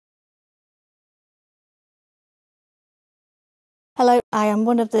Hello, I am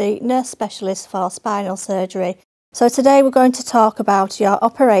one of the nurse specialists for spinal surgery. So today we're going to talk about your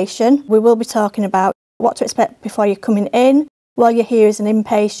operation. We will be talking about what to expect before you're coming in, while you're here as an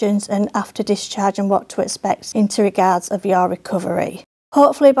inpatient, and after discharge, and what to expect into regards of your recovery.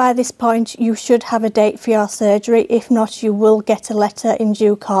 Hopefully by this point you should have a date for your surgery. If not, you will get a letter in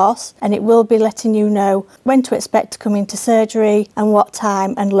due course and it will be letting you know when to expect to come into surgery and what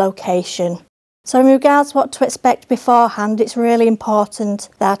time and location. So in regards to what to expect beforehand, it's really important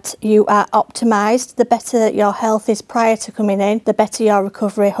that you are optimised. The better your health is prior to coming in, the better your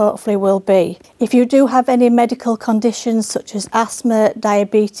recovery hopefully will be. If you do have any medical conditions such as asthma,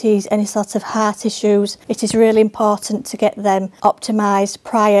 diabetes, any sort of heart issues, it is really important to get them optimised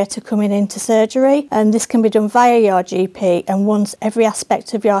prior to coming into surgery, and this can be done via your GP, and once every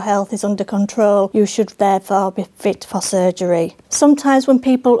aspect of your health is under control, you should therefore be fit for surgery. Sometimes when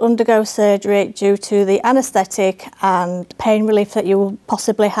people undergo surgery due to the anaesthetic and pain relief that you will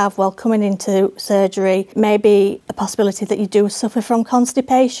possibly have while coming into surgery, maybe a possibility that you do suffer from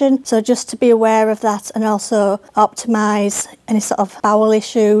constipation. So just to be aware of that, and also optimise any sort of bowel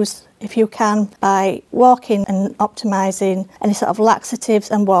issues if you can by walking and optimising any sort of laxatives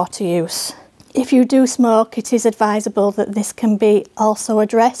and water use. If you do smoke, it is advisable that this can be also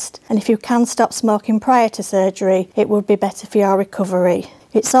addressed, and if you can stop smoking prior to surgery, it would be better for your recovery.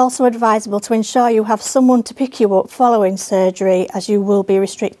 It's also advisable to ensure you have someone to pick you up following surgery, as you will be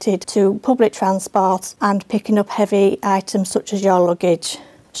restricted to public transport and picking up heavy items such as your luggage.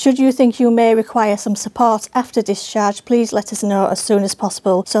 Should you think you may require some support after discharge, please let us know as soon as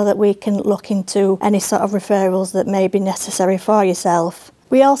possible so that we can look into any sort of referrals that may be necessary for yourself.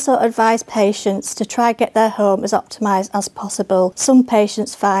 We also advise patients to try get their home as optimised as possible. Some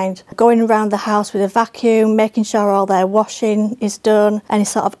patients find going around the house with a vacuum, making sure all their washing is done, any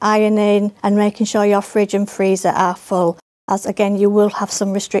sort of ironing, and making sure your fridge and freezer are full, as again you will have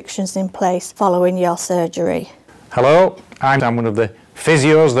some restrictions in place following your surgery. Hello, I'm one of the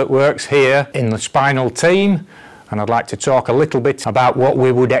physios that works here in the spinal team, and I'd like to talk a little bit about what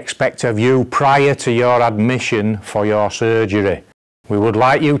we would expect of you prior to your admission for your surgery. We would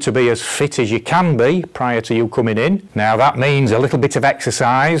like you to be as fit as you can be prior to you coming in. Now that means a little bit of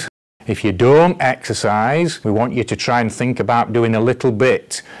exercise. If you don't exercise, we want you to try and think about doing a little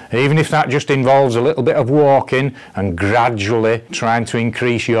bit, even if that just involves a little bit of walking, and gradually trying to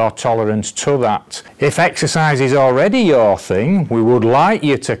increase your tolerance to that. If exercise is already your thing, we would like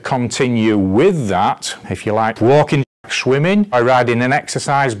you to continue with that. If you like walking, swimming, or riding an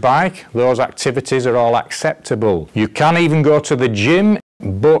exercise bike, those activities are all acceptable. You can even go to the gym,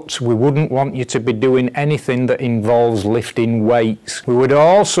 but we wouldn't want you to be doing anything that involves lifting weights. We would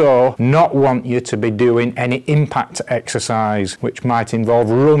also not want you to be doing any impact exercise, which might involve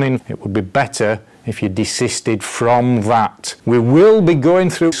running. It would be better if you desisted from that. We will be going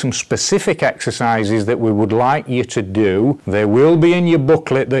through some specific exercises that we would like you to do. They will be in your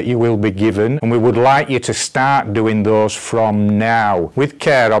booklet that you will be given, and we would like you to start doing those from now, with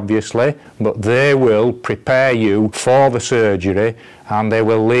care obviously, but they will prepare you for the surgery, and they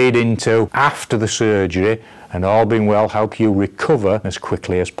will lead into after the surgery, and all being well help you recover as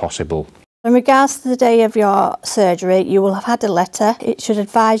quickly as possible. In regards to the day of your surgery, you will have had a letter. It should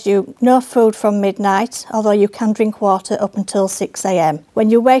advise you no food from midnight, although you can drink water up until 6 AM. When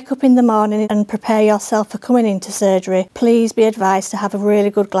you wake up in the morning and prepare yourself for coming into surgery, please be advised to have a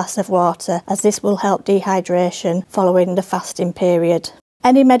really good glass of water, as this will help dehydration following the fasting period.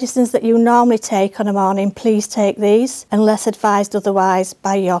 Any medicines that you normally take on a morning, please take these, unless advised otherwise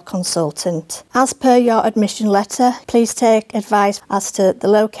by your consultant. As per your admission letter, please take advice as to the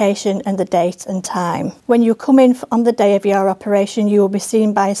location and the date and time. When you come in on the day of your operation, you will be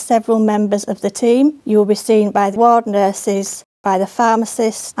seen by several members of the team. You will be seen by the ward nurses, by the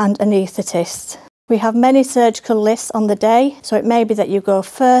pharmacists and anaesthetists. We have many surgical lists on the day, so it may be that you go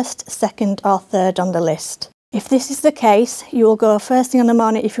first, second or third on the list. If this is the case, you will go first thing in the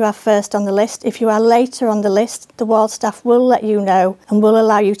morning if you are first on the list. If you are later on the list, the ward staff will let you know and will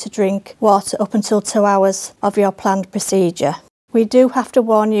allow you to drink water up until 2 hours of your planned procedure. We do have to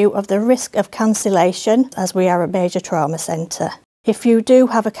warn you of the risk of cancellation, as we are a major trauma centre. If you do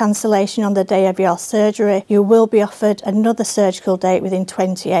have a cancellation on the day of your surgery, you will be offered another surgical date within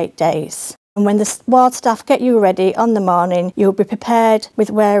 28 days. And when the ward staff get you ready on the morning, you'll be prepared with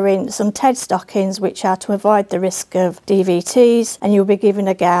wearing some TED stockings, which are to avoid the risk of DVTs, and you'll be given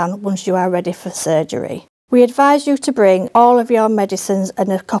a gown once you are ready for surgery. We advise you to bring all of your medicines and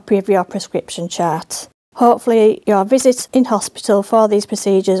a copy of your prescription chart. Hopefully your visit in hospital for these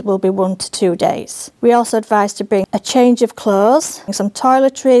procedures will be 1 to 2 days. We also advise to bring a change of clothes, some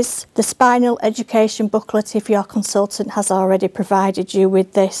toiletries, the spinal education booklet if your consultant has already provided you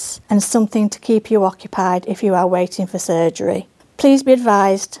with this, and something to keep you occupied if you are waiting for surgery. Please be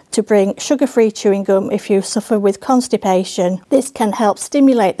advised to bring sugar-free chewing gum if you suffer with constipation. This can help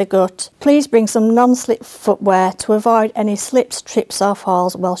stimulate the gut. Please bring some non-slip footwear to avoid any slips, trips or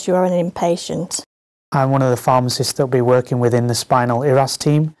falls whilst you are an inpatient. I'm one of the pharmacists that will be working within the Spinal IRAS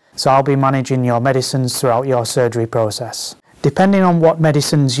team, so I'll be managing your medicines throughout your surgery process. Depending on what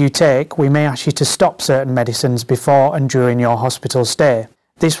medicines you take, we may ask you to stop certain medicines before and during your hospital stay.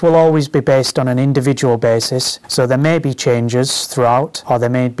 This will always be based on an individual basis, so there may be changes throughout or there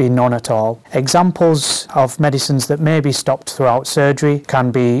may be none at all. Examples of medicines that may be stopped throughout surgery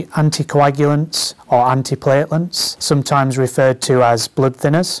can be anticoagulants or antiplatelets, sometimes referred to as blood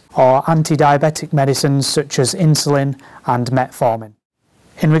thinners, or anti-diabetic medicines such as insulin and metformin.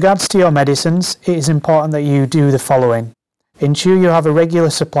 In regards to your medicines, it is important that you do the following. Ensure you have a regular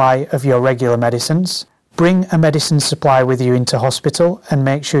supply of your regular medicines. Bring a medicine supply with you into hospital and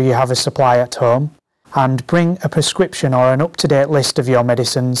make sure you have a supply at home. And bring a prescription or an up-to-date list of your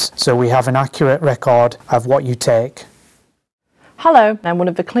medicines so we have an accurate record of what you take. Hello, I'm one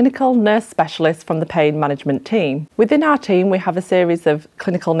of the clinical nurse specialists from the pain management team. Within our team we have a series of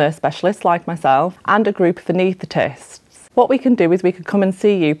clinical nurse specialists like myself and a group of anaesthetists. What we can do is we can come and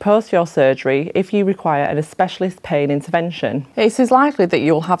see you post your surgery if you require a specialist pain intervention. It is likely that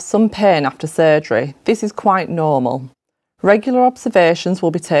you will have some pain after surgery. This is quite normal. Regular observations will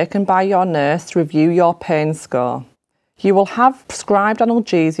be taken by your nurse to review your pain score. You will have prescribed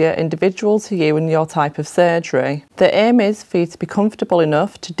analgesia individual to you and your type of surgery. The aim is for you to be comfortable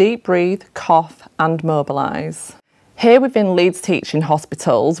enough to deep breathe, cough and mobilise. Here within Leeds Teaching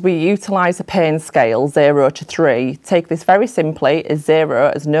Hospitals, we utilise a pain scale 0 to 3. Take this very simply as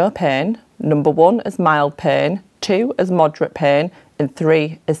 0 as no pain, number 1 as mild pain, 2 as moderate pain and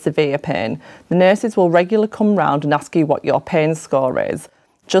 3 as severe pain. The nurses will regularly come round and ask you what your pain score is.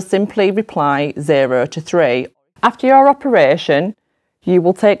 Just simply reply 0 to 3. After your operation, you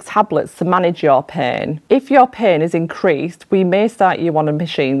will take tablets to manage your pain. If your pain is increased, we may start you on a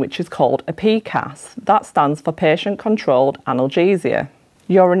machine which is called a PCAS. That stands for Patient Controlled Analgesia.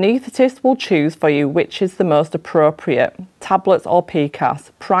 Your anaesthetist will choose for you which is the most appropriate, tablets or PCAS,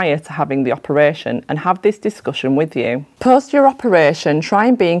 prior to having the operation and have this discussion with you. Post your operation, try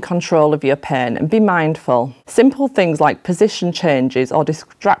and be in control of your pain and be mindful. Simple things like position changes or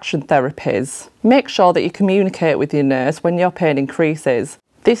distraction therapies. Make sure that you communicate with your nurse when your pain increases.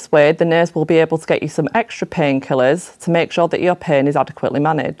 This way, the nurse will be able to get you some extra painkillers to make sure that your pain is adequately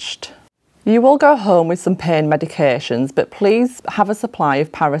managed. You will go home with some pain medications, but please have a supply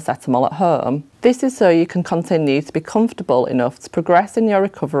of paracetamol at home. This is so you can continue to be comfortable enough to progress in your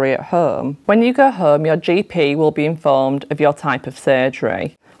recovery at home. When you go home, your GP will be informed of your type of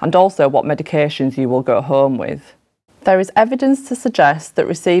surgery and also what medications you will go home with. There is evidence to suggest that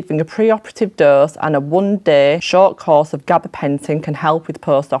receiving a pre-operative dose and a 1-day short course of gabapentin can help with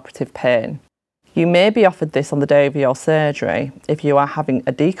post-operative pain. You may be offered this on the day of your surgery if you are having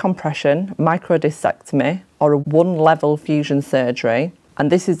a decompression, microdiscectomy or a 1-level fusion surgery,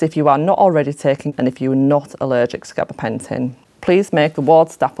 and this is if you are not already taking and if you are not allergic to gabapentin. Please make the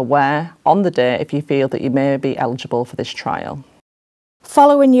ward staff aware on the day if you feel that you may be eligible for this trial.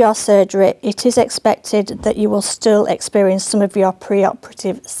 Following your surgery, it is expected that you will still experience some of your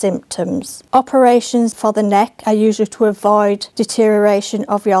pre-operative symptoms. Operations for the neck are usually to avoid deterioration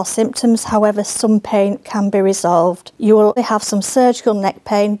of your symptoms, however some pain can be resolved. You will have some surgical neck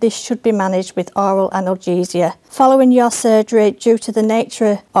pain. This should be managed with oral analgesia. Following your surgery, due to the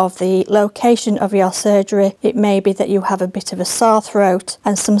nature of the location of your surgery, it may be that you have a bit of a sore throat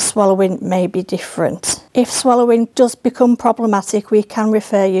and some swallowing may be different. If swallowing does become problematic, we can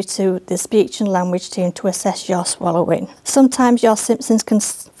refer you to the speech and language team to assess your swallowing. Sometimes your symptoms can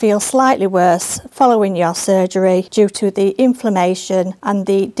feel slightly worse following your surgery due to the inflammation and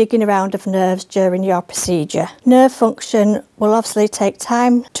the digging around of nerves during your procedure. Nerve function will obviously take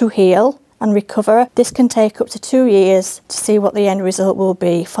time to heal and recover. This can take up to 2 years to see what the end result will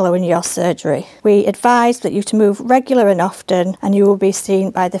be following your surgery. We advise that you to move regular and often, and you will be seen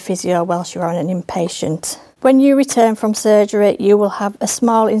by the physio whilst you are an inpatient. When you return from surgery, you will have a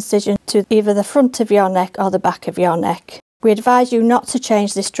small incision to either the front of your neck or the back of your neck. We advise you not to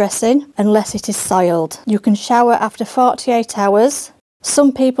change this dressing unless it is soiled. You can shower after 48 hours.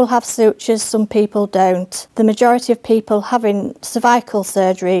 Some people have sutures, some people don't. The majority of people having cervical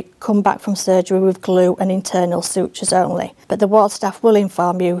surgery come back from surgery with glue and internal sutures only, but the ward staff will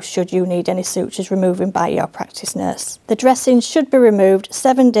inform you should you need any sutures removing by your practice nurse. The dressings should be removed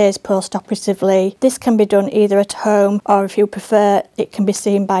 7 days post-operatively. This can be done either at home or, if you prefer, it can be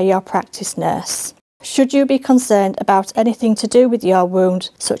seen by your practice nurse. Should you be concerned about anything to do with your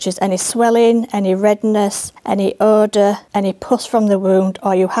wound, such as any swelling, any redness, any odour, any pus from the wound,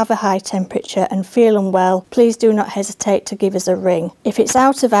 or you have a high temperature and feel unwell, please do not hesitate to give us a ring. If it's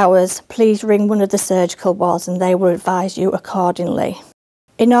out of hours, please ring one of the surgical wards and they will advise you accordingly.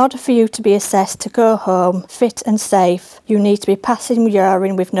 In order for you to be assessed to go home fit and safe, you need to be passing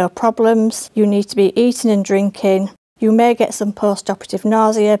urine with no problems, you need to be eating and drinking. You may get some post-operative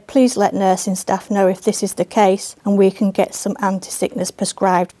nausea. Please let nursing staff know if this is the case and we can get some anti-sickness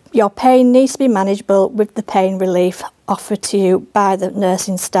prescribed. Your pain needs to be manageable with the pain relief offered to you by the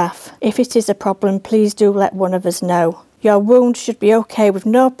nursing staff. If it is a problem, please do let one of us know. Your wound should be okay with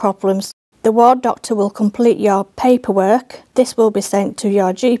no problems. The ward doctor will complete your paperwork. This will be sent to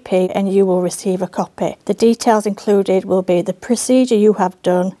your GP and you will receive a copy. The details included will be the procedure you have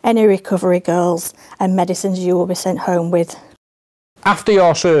done, any recovery goals and medicines you will be sent home with. After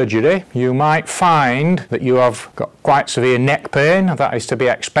your surgery, you might find that you have got quite severe neck pain. That is to be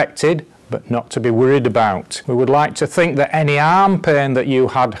expected, but not to be worried about. We would like to think that any arm pain that you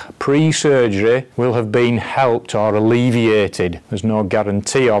had pre-surgery will have been helped or alleviated. There's no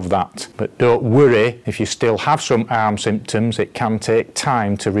guarantee of that. But don't worry, if you still have some arm symptoms, it can take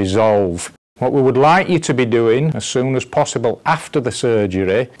time to resolve. What we would like you to be doing as soon as possible after the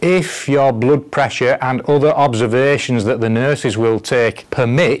surgery, if your blood pressure and other observations that the nurses will take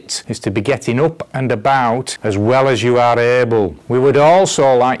permit, is to be getting up and about as well as you are able. We would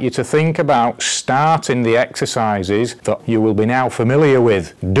also like you to think about starting the exercises that you will be now familiar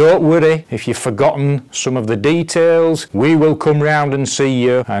with. Don't worry if you've forgotten some of the details, we will come round and see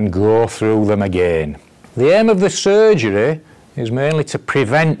you and go through them again. The aim of the surgery is mainly to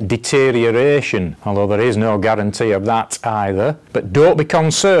prevent deterioration, although there is no guarantee of that either. But don't be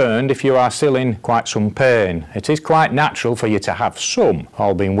concerned if you are still in quite some pain. It is quite natural for you to have some.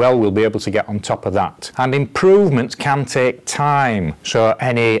 All being well, we'll be able to get on top of that. And improvements can take time, so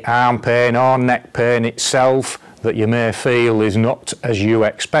any arm pain or neck pain itself that you may feel is not as you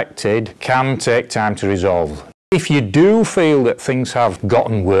expected can take time to resolve. If you do feel that things have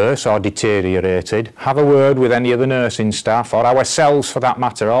gotten worse or deteriorated, have a word with any of the nursing staff, or ourselves for that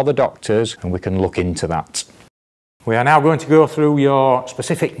matter, or the doctors, and we can look into that. We are now going to go through your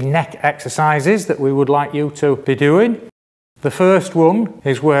specific neck exercises that we would like you to be doing. The first one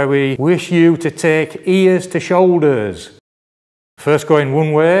is where we wish you to take ears to shoulders. First going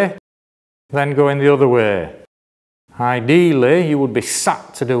one way, then going the other way. Ideally, you would be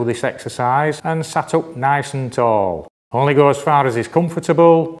sat to do this exercise and sat up nice and tall. Only go as far as is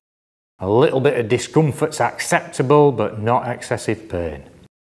comfortable. A little bit of discomfort's acceptable, but not excessive pain.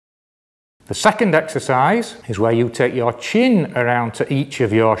 The second exercise is where you take your chin around to each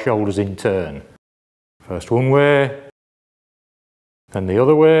of your shoulders in turn. First one way, then the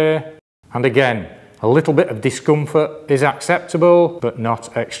other way, and again, a little bit of discomfort is acceptable, but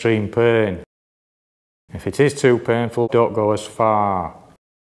not extreme pain. If it is too painful, don't go as far.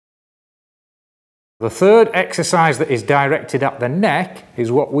 The third exercise that is directed at the neck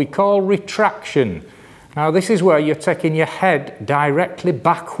is what we call retraction. Now this is where you're taking your head directly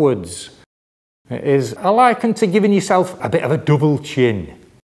backwards. It is likened to giving yourself a bit of a double chin.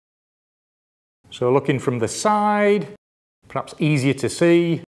 So looking from the side, perhaps easier to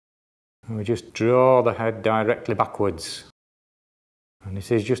see, and we just draw the head directly backwards. And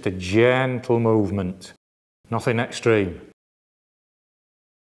this is just a gentle movement. Nothing extreme.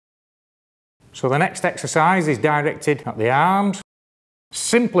 So the next exercise is directed at the arms.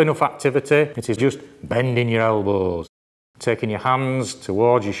 Simple enough activity. It is just bending your elbows, taking your hands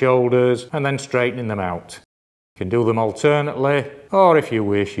towards your shoulders and then straightening them out. You can do them alternately, or if you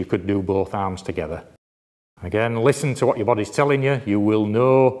wish, you could do both arms together. Again, listen to what your body's telling you. You will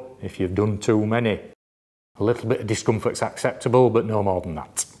know if you've done too many. A little bit of discomfort's acceptable, but no more than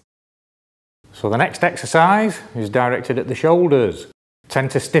that. So the next exercise is directed at the shoulders.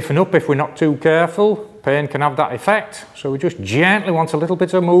 Tend to stiffen up if we're not too careful. Pain can have that effect, so we just gently want a little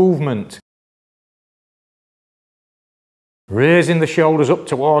bit of movement. Raising the shoulders up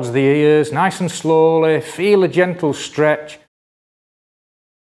towards the ears, nice and slowly, feel a gentle stretch,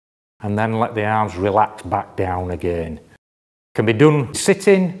 and then let the arms relax back down again. Can be done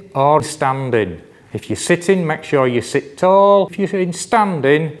sitting or standing. If you're sitting, make sure you sit tall. If you're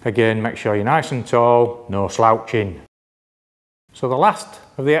standing, again, make sure you're nice and tall, no slouching. So the last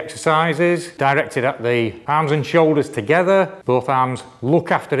of the exercises directed at the arms and shoulders together. Both arms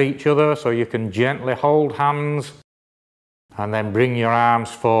look after each other, so you can gently hold hands and then bring your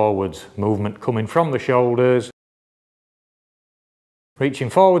arms forwards. Movement coming from the shoulders, reaching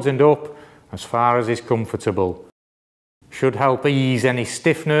forwards and up as far as is comfortable. Should help ease any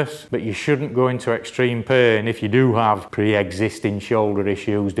stiffness, but you shouldn't go into extreme pain. If you do have pre-existing shoulder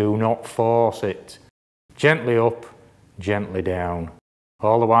issues, do not force it. Gently up, gently down,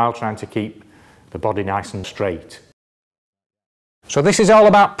 all the while trying to keep the body nice and straight. So this is all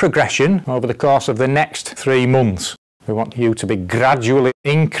about progression over the course of the next 3 months. We want you to be gradually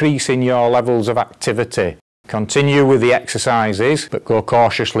increasing your levels of activity. Continue with the exercises, but go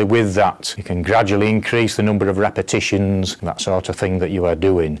cautiously with that. You can gradually increase the number of repetitions, that sort of thing that you are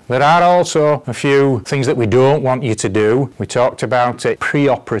doing. There are also a few things that we don't want you to do. We talked about it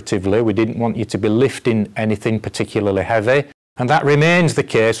pre-operatively. We didn't want you to be lifting anything particularly heavy. And that remains the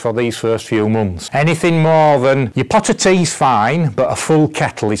case for these first few months. Anything more than your pot of tea is fine, but a full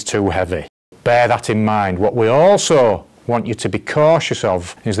kettle is too heavy. Bear that in mind. What we also want you to be cautious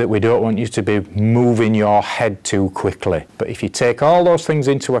of is that we don't want you to be moving your head too quickly. But if you take all those things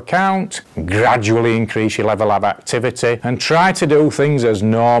into account, gradually increase your level of activity and try to do things as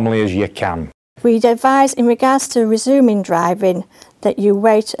normally as you can. We'd advise in regards to resuming driving that you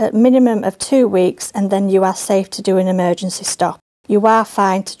wait a minimum of 2 weeks and then you are safe to do an emergency stop. You are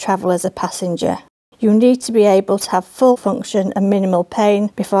fine to travel as a passenger. You need to be able to have full function and minimal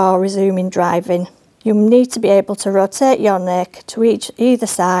pain before resuming driving. You need to be able to rotate your neck to either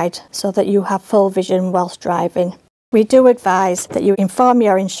side so that you have full vision whilst driving. We do advise that you inform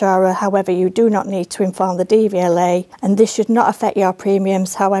your insurer, however you do not need to inform the DVLA, and this should not affect your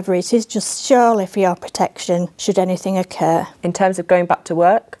premiums. However, it is just surely for your protection should anything occur. In terms of going back to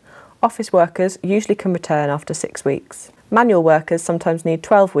work, office workers usually can return after 6 weeks. Manual workers sometimes need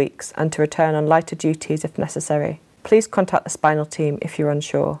 12 weeks and to return on lighter duties if necessary. Please contact the Spinal team if you're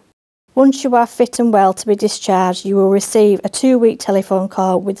unsure. Once you are fit and well to be discharged, you will receive a 2-week telephone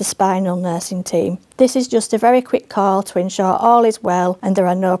call with the Spinal nursing team. This is just a very quick call to ensure all is well and there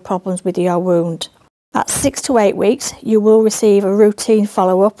are no problems with your wound. At 6 to 8 weeks, you will receive a routine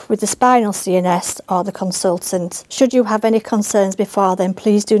follow-up with the Spinal CNS or the consultant. Should you have any concerns before then,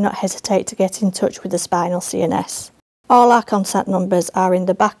 please do not hesitate to get in touch with the Spinal CNS. All our contact numbers are in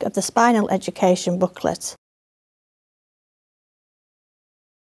the back of the Spinal education booklet.